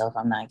told myself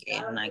I'm not gay,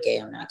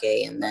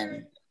 and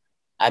then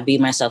I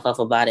beat myself up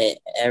about it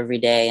every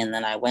day. And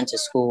then I went to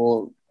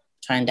school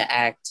trying to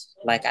act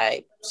like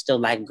I still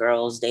like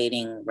girls,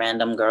 dating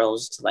random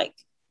girls to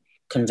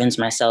convince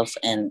myself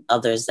and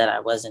others that I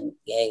wasn't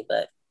gay,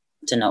 but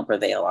to no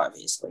prevail,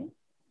 obviously.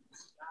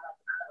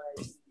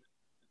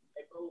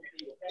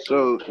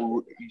 So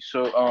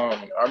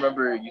I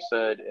remember you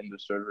said in the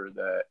server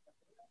that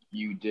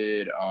you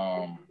did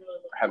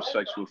have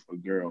sex with a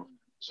girl.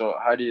 So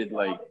how did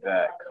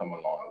that come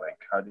along?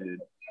 How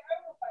did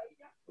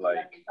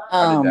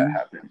that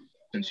happen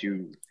since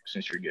you're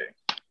gay?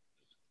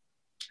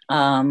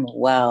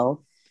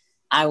 Well,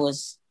 I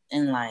was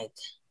in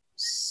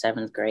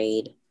 7th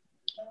grade.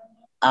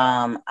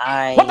 What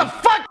the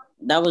fuck?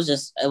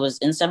 It was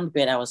in 7th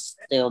grade. I was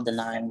still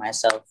denying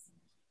myself.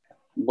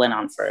 Went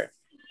on for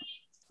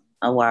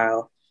a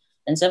while.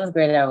 In 7th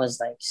grade, I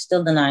was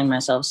still denying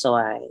myself. So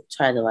I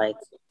tried to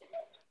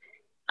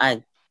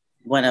I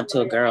went up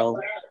to a girl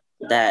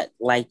that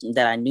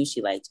I knew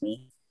she liked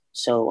me.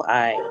 So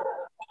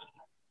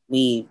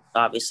we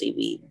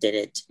did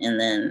it. And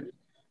then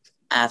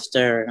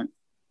after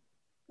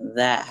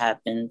that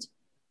happened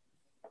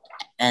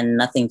and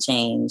nothing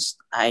changed,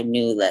 I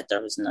knew that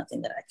there was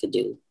nothing that I could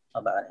do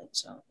about it.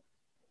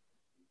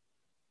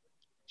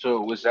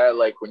 So was that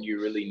when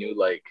you really knew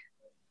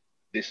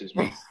this is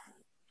me?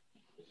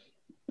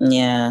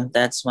 Yeah,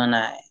 that's when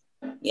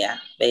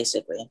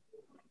basically.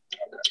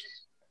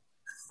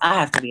 I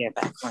have to be right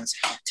back. 1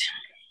 second.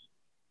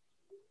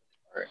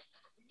 All right.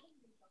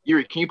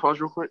 Yuri, can you pause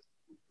real quick?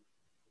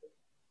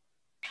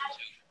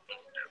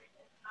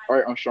 All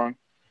right, Armstrong.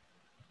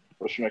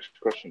 What's your next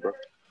question, bro?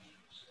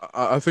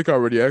 I think I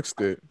already asked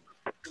it.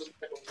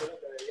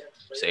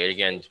 Say it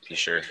again, be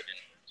sure.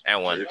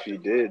 And one. If you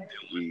did,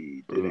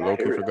 we didn't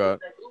Okay, forgot.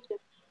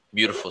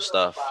 Beautiful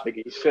stuff. Like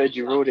you said,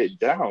 you wrote it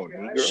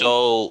down.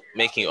 So,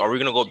 are we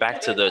gonna go back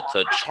to the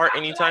chart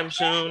anytime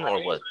soon,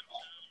 or what?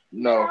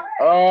 No.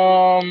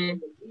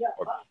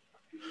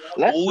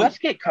 Let's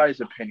get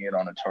Kai's opinion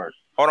on the chart.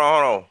 Hold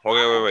on.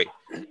 Okay, wait.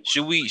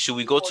 Should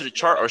we go to the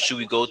chart or should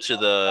we go to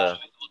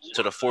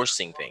the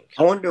forcing thing?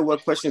 I wonder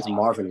what questions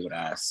Marvin would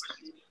ask.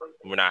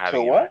 We're not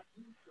having what?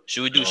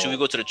 Should we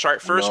go to the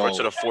chart first or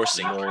to the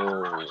forcing?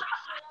 No.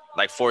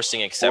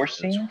 Forcing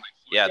acceptance. Forcing?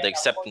 Yeah, the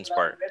acceptance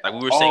part. Like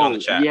we were saying on the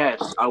chat.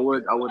 Yes, I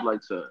would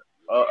like to.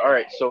 All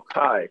right, so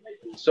Kai.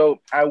 So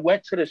I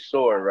went to the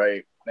store,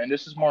 right? And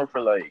this is more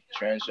for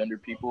transgender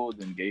people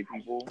than gay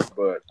people,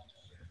 but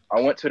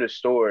I went to the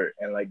store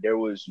and there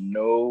was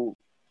no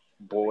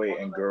boy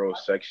and girl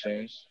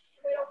sections.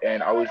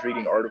 And I was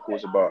reading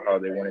articles about how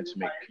they wanted to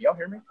make. Can y'all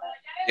hear me?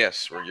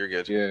 Yes, you're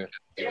good. Yeah.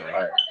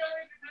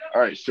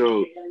 All right.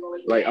 So,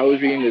 I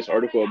was reading this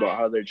article about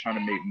how they're trying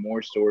to make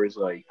more stores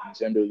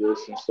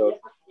genderless and stuff,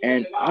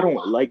 and I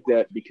don't like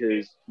that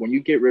because when you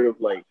get rid of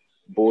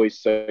boys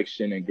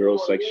section and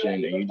girls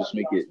section and you just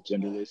make it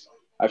genderless,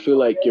 I feel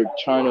like you're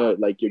trying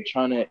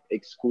to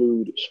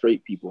exclude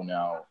straight people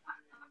now,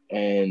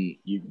 and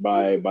you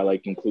by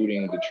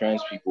including the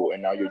trans people,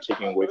 and now you're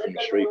taking away from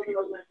the straight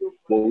people.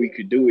 What we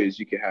could do is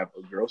you could have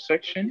a girl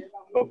section,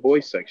 a boy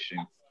section,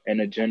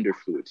 and a gender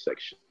fluid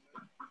section.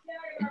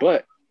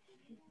 But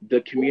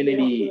the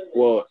community,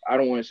 well, I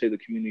don't want to say the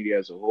community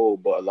as a whole,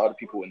 but a lot of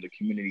people in the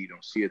community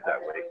don't see it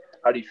that way.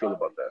 How do you feel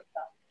about that?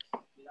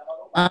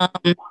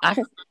 I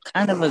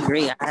kind of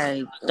agree.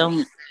 I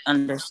don't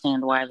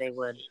understand why they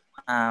would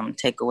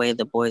take away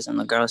the boys and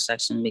the girls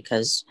section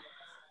because,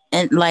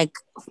 and like,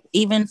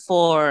 even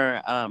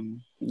for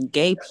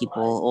gay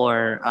people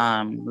or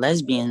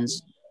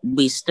lesbians,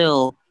 we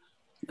still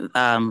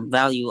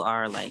value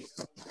our like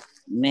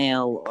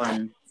male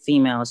or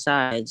female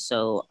side.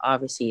 So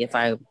obviously, if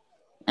I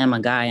am a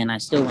guy and I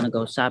still want to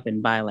go shop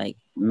and buy like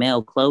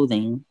male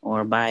clothing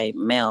or buy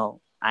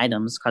male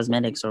items,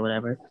 cosmetics or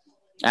whatever,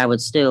 I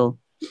would still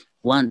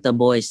want the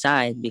boys'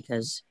 side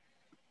because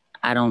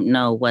I don't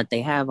know what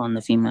they have on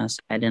the female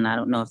side, and I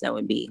don't know if that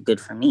would be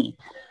good for me.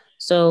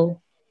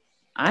 So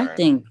I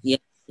think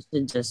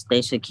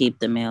they should keep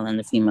the male and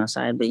the female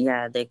side, but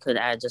yeah, they could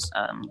add just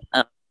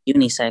a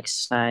unisex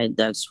side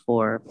that's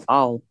for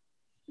all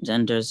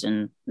genders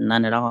and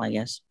none at all, I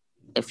guess.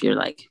 If you're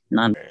like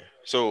none.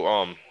 So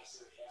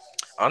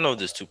I know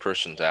this too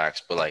personal to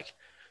ask, but like,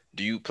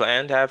 do you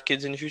plan to have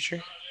kids in the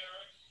future?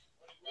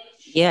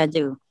 Yeah, I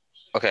do.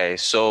 Okay,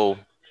 so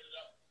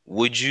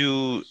would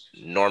you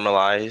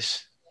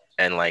normalize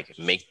and like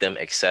make them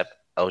accept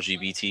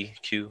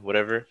LGBTQ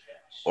whatever,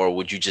 or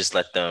would you just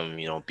let them,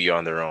 be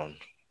on their own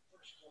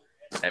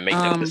and make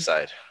them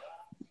decide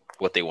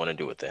what they want to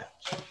do with it?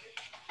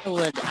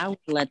 I would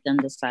let them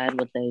decide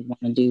what they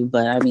want to do,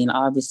 but I mean,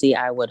 obviously,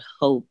 I would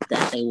hope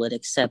that they would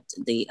accept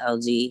the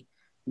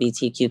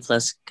LGBTQ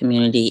plus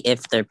community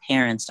if their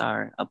parents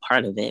are a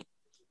part of it,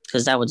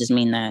 because that would just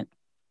mean that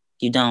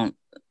you don't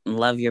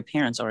love your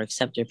parents or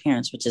accept your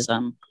parents, which is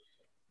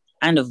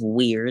kind of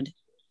weird.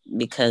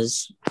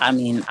 Because I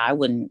mean, I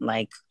wouldn't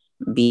like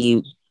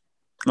be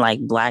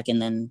like black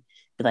and then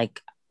be like,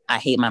 I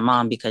hate my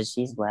mom because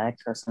she's black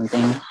or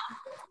something.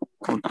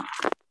 Hold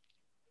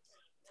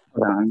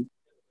on.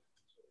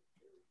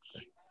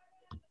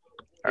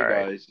 Hey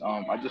guys,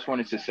 I just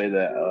wanted to say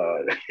that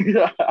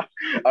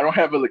I don't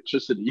have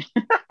electricity.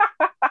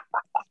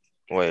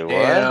 Wait,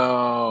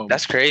 what?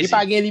 That's crazy. The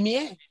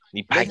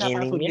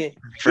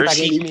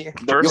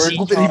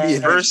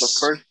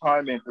first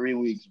time in 3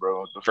 weeks,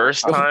 bro.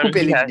 First time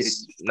he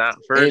has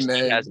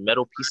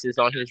metal pieces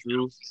on his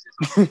roof.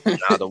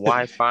 Now the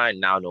Wi-Fi,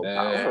 now no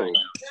power.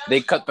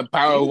 They cut the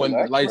power when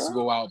the lights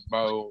go out,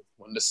 bro.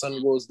 When the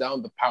sun goes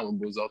down, the power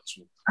goes out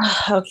too.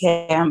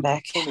 Okay, I'm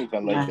back.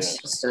 My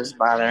sister's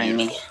bothering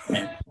me.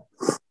 But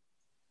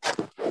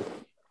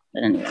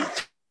anyway,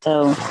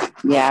 so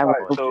yeah.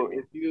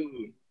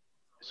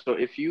 So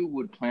if you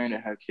would plan to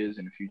have kids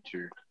in the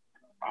future,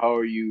 how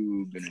are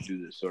you gonna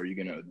do this? So are you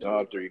gonna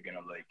adopt, or are you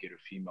gonna like get a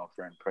female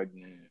friend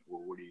pregnant? Or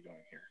what are you doing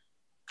here?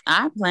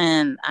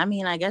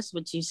 I guess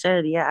what you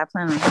said, yeah, I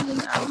plan on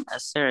having a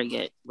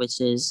surrogate,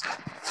 which is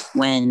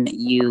when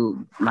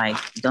you like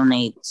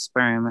donate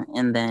sperm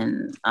and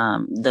then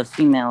the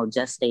female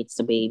gestates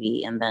the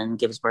baby and then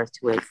gives birth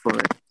to it for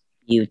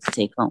you to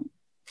take home.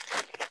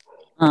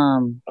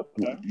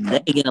 They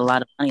get a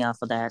lot of money off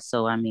of that.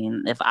 So I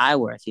mean, if I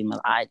were a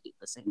female, I'd do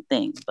the same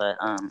thing.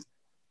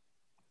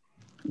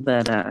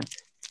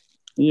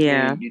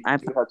 Yeah, you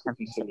have to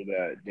consider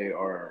that they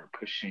are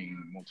pushing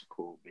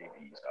multiple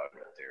babies out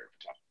of their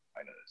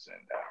vaginas,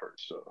 and that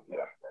hurts. So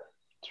yeah,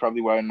 it's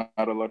probably why not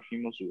a lot of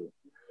females do it.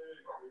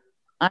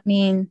 I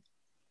mean,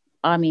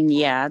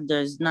 yeah,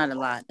 there's not a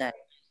lot that.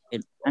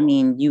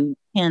 You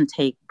can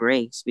take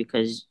breaks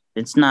because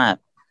it's not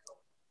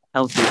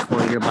healthy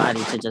for your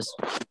body to just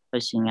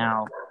pushing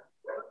out.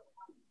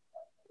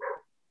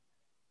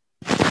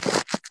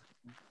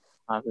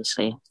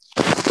 Obviously,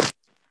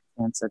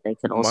 and so they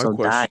could also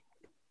die.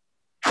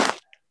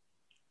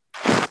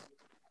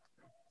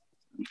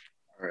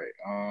 All right.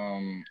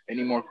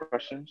 Any more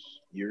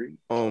questions, Yuri?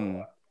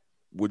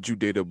 Would you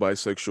date a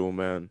bisexual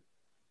man?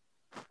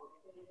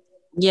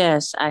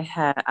 Yes,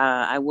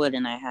 I would,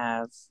 and I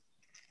have.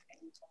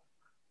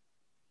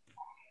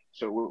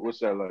 So what's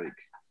that like?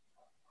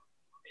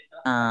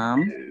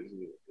 Is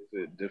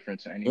it different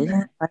to any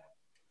man?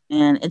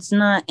 And it's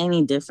not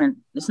any different.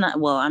 It's not.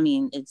 Well, I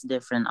mean, it's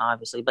different,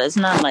 obviously, but it's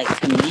not like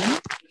to me.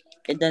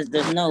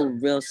 There's no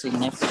real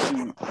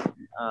significant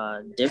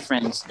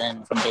difference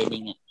than from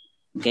dating a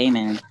gay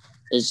man.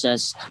 It's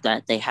just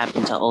that they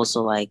happen to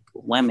also like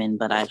women,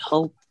 but I'd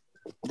hope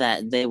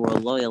that they were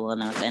loyal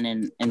enough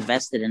and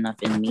invested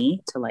enough in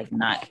me to like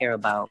not care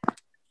about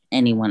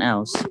anyone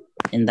else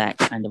in that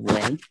kind of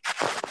way.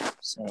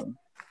 So,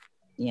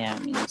 yeah, I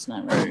mean, it's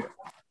not really.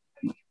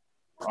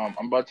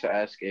 I'm about to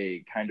ask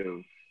a kind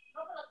of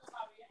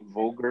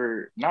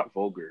not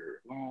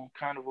vulgar, well,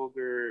 kind of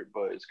vulgar,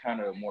 but it's kind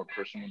of more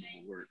personal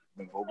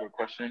than vulgar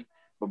question.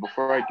 But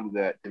before I do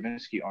that,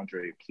 Davinsky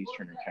Andre, please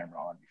turn your camera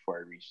on before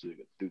I reach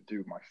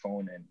through my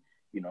phone and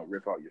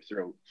rip out your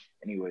throat.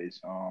 Anyways,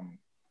 can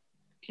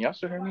y'all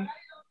still hear me?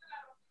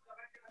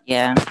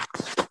 Yeah,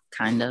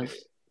 kind of.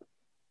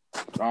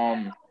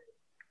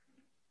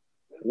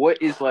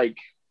 What is like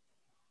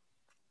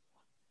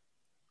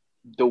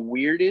the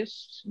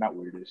weirdest, not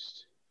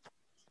weirdest,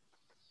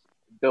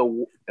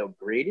 the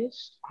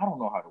greatest? I don't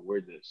know how to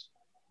word this,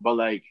 but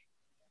like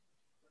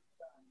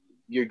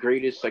your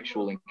greatest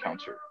sexual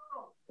encounter.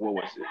 What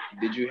was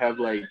it? Did you have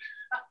like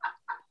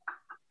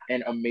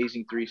an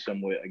amazing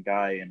threesome with a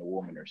guy and a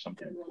woman or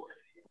something before?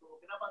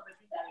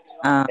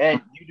 Um,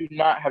 And you do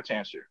not have to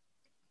answer.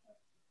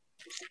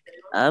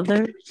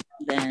 Other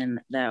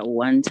than that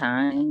one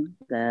time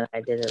that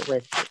I did it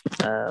with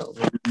a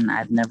woman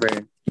I've never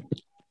done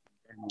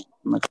it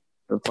much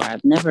before.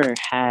 I've never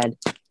had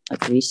a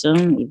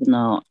threesome, even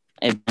though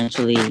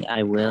eventually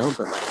I will,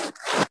 but like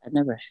I've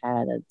never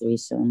had a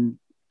threesome.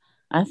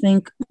 I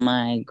think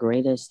my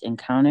greatest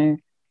encounter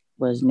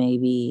was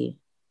maybe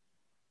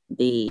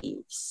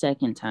the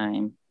second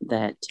time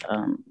that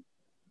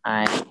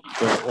I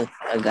did it with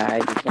a guy,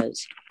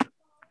 because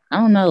I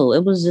don't know,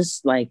 it was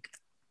just like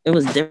it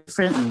was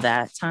different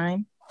that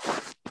time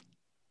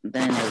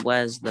than it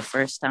was the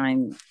first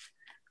time.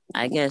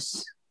 I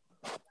guess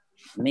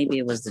maybe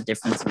it was the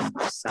difference in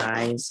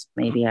size.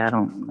 Maybe, I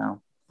don't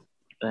know.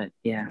 But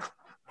yeah.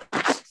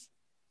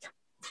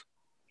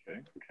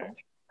 Okay.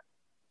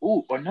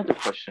 Ooh, another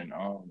question.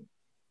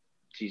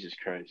 Jesus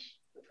Christ.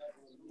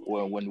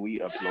 Well, when we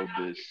upload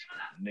this,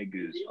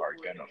 niggas are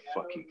gonna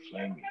fucking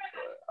flame me,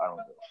 but I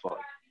don't give a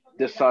fuck.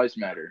 Does size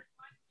matter?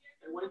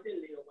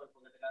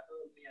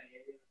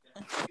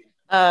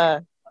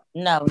 No,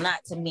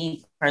 not to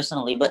me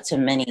personally, but to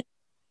many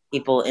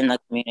people in the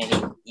community.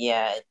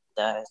 Yeah, it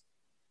does.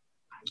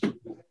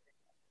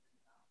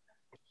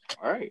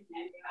 All right.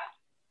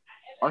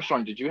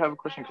 Armstrong, did you have a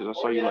question? Because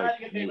I saw you like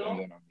mute and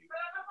then on mute.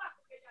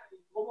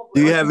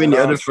 Do you have any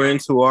other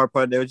friends who are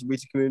part of the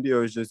LGBT community,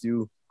 or is just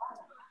you?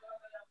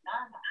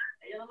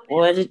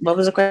 What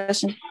was the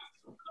question?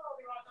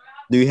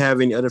 Do you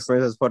have any other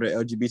friends as part of the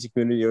LGBT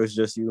community, or is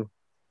just you?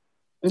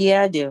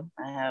 Yeah, I do.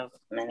 I have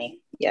many.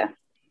 Yeah.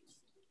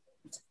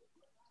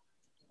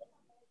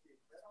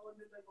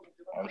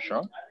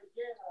 Armstrong?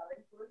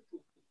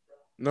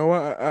 No,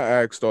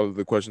 I asked all of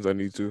the questions I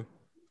need to.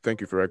 Thank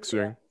you for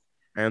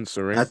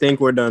answering. I think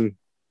we're done.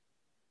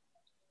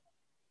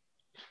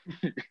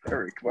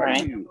 Eric, why are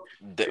you?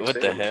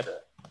 What the hell?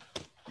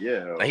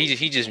 Yeah. Like,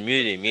 he just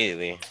muted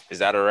immediately. Is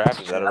that a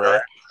wrap? Is that a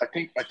wrap?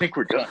 I think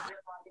we're done.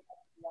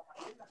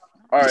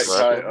 All right,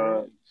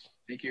 Kai.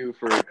 Thank you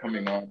for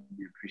coming on.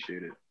 We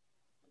appreciate it.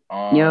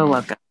 You're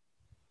welcome.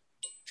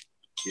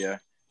 Yeah.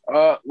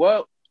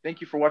 Well,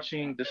 thank you for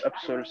watching this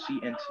episode of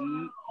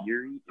CNT.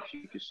 Yuri, if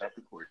you could stop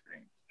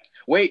recording.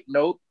 Wait,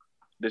 no.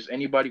 Does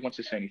anybody want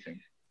to say anything?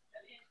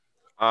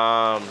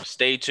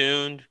 Stay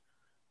tuned.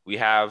 We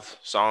have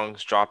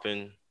songs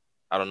dropping.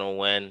 I don't know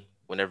when.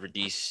 Whenever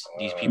these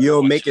people.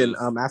 Yo, Macon.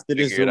 After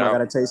this Zoom, I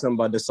gotta tell you something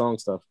about the song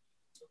stuff.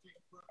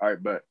 All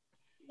right, but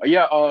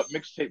yeah,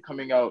 mixtape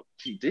coming out.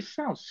 Gee, this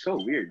sounds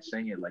so weird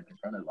saying it like in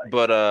front of like.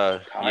 But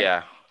Kai.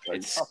 yeah, Like,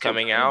 it's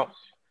coming out.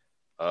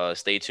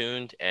 Stay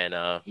tuned and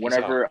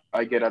whenever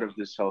I get out of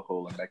this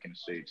hellhole and back in the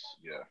States,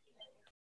 yeah.